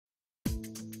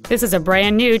This is a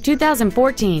brand new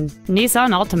 2014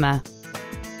 Nissan Altima.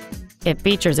 It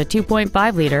features a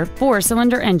 2.5-liter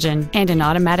four-cylinder engine and an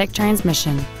automatic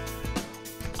transmission.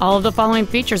 All of the following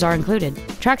features are included: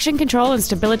 traction control and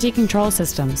stability control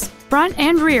systems, front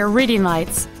and rear reading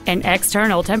lights, an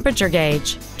external temperature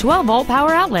gauge, 12-volt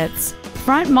power outlets,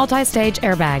 front multi-stage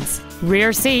airbags,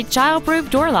 rear seat child-proof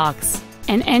door locks,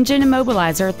 an engine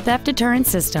immobilizer theft deterrent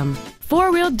system,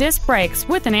 four-wheel disc brakes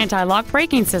with an anti-lock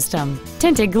braking system,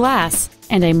 tinted glass,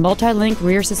 and a multi-link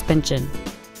rear suspension.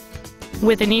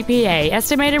 With an EPA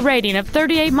estimated rating of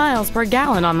 38 miles per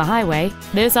gallon on the highway,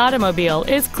 this automobile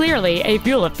is clearly a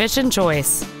fuel-efficient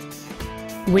choice.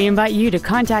 We invite you to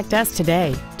contact us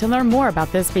today to learn more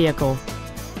about this vehicle.